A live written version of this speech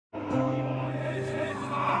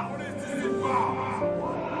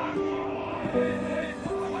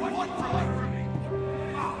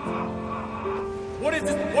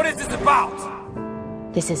What is this about?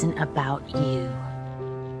 This isn't about you.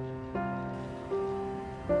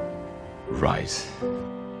 Rise.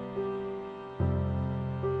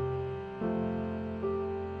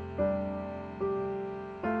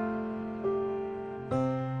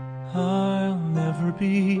 I'll never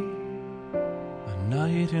be a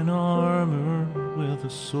knight in armor with a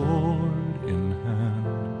sword in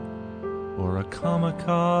hand, or a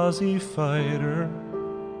kamikaze fighter.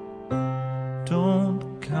 Don't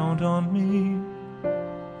count on me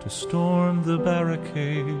to storm the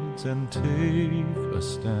barricades and take a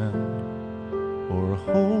stand, or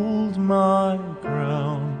hold my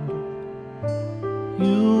ground.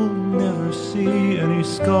 You'll never see any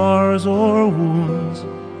scars or wounds.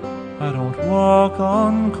 I don't walk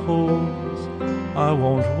on coals, I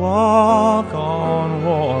won't walk on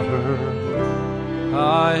water.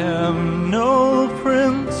 I am no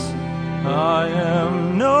prince, I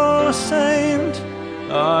am no saint,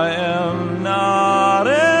 I am not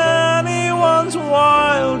anyone's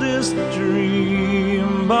wildest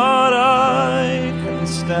dream, but I can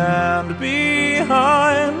stand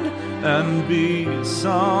behind and be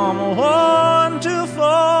someone to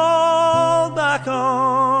fall back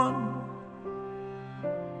on.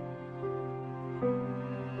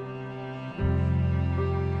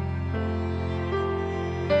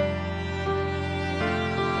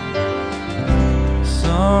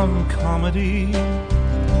 Some comedy,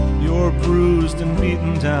 you're bruised and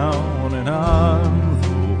beaten down, and I'm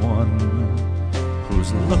the one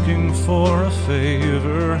who's looking for a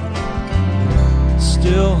favor.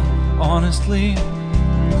 Still, honestly,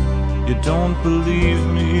 you don't believe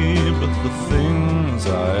me, but the things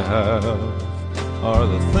I have are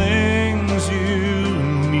the things you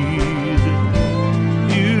need.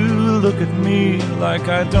 You look at me like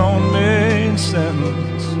I don't make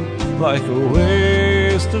sense, like a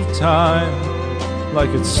waste of time, like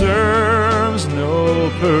it serves no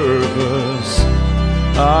purpose.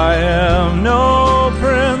 I am no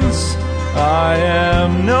prince, I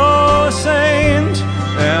am no saint,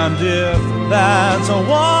 and if that's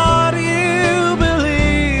what you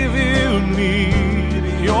believe you need,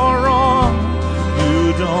 you're wrong.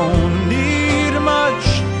 You don't need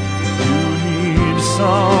much, you need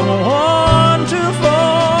someone to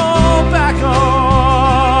fall back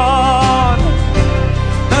on.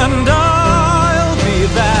 And I'll be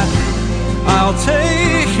that, I'll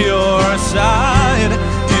take your side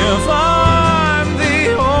if I'm the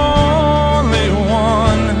only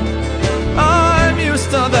one. I'm used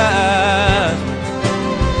to that.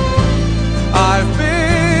 I've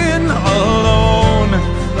been alone,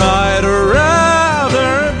 I'd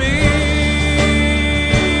rather be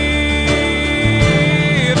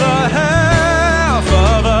the half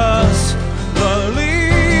of us, the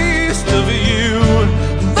least of you,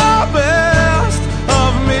 the best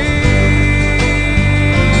of me.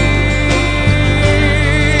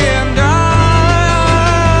 And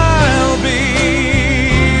I'll be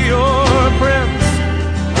your prince,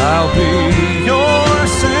 I'll be your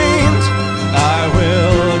saint. I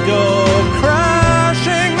will go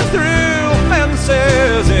crashing through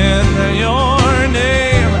fences in your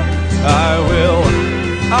name. I will,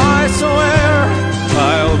 I swear,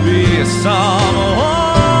 I'll be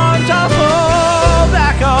someone to fall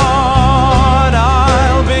back on.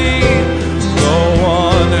 I'll be the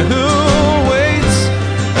one who waits,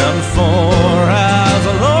 and for as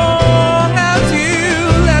long as you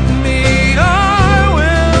let me, I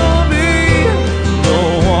will be the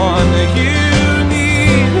one you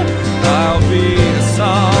need. I'll be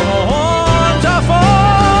someone to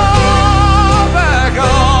fall back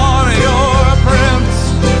on. Your prince,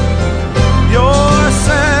 your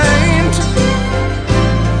saint,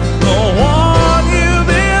 the one you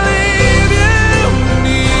believe you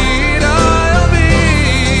need. I'll be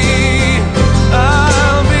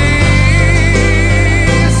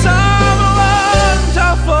someone to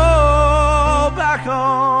fall back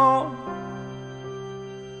on.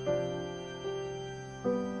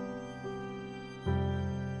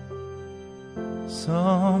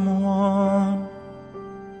 Someone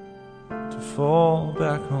to fall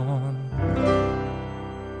back on.